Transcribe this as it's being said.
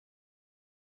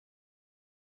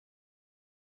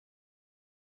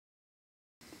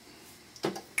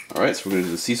Alright, so we're going to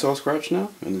do the seesaw scratch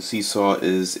now. And the seesaw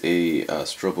is a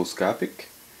stroboscopic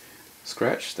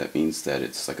scratch. That means that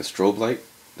it's like a strobe light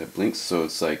that blinks, so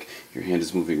it's like your hand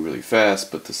is moving really fast,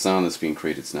 but the sound that's being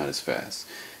created is not as fast.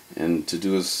 And to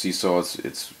do a seesaw,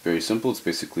 it's very simple. It's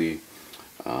basically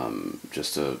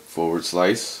just a forward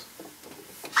slice,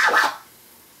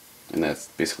 and that's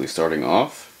basically starting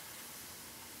off,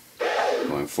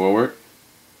 going forward,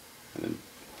 and then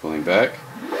pulling back,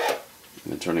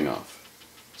 and then turning off.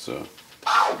 So,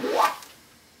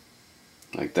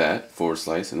 like that, forward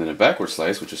slice, and then a backward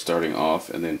slice, which is starting off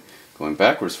and then going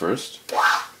backwards first,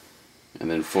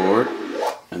 and then forward,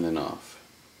 and then off.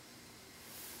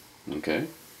 Okay,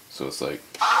 so it's like,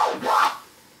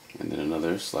 and then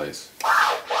another slice,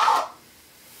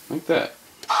 like that.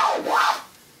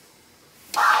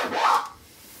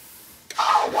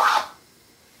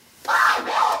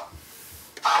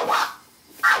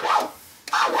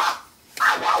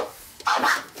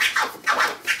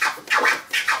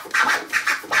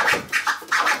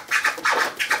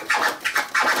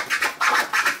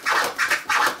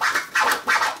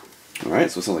 Alright,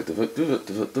 so it sounds like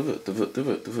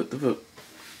the.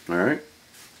 Alright.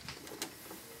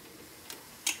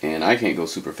 And I can't go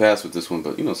super fast with this one,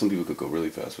 but you know, some people could go really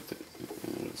fast with it.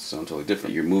 It sounds totally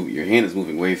different. Your hand is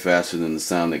moving way faster than the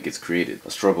sound that gets created. A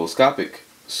stroboscopic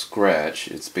scratch,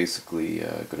 it's basically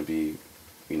going to be,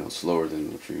 you know, slower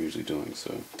than what you're usually doing.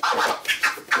 So,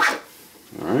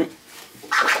 alright.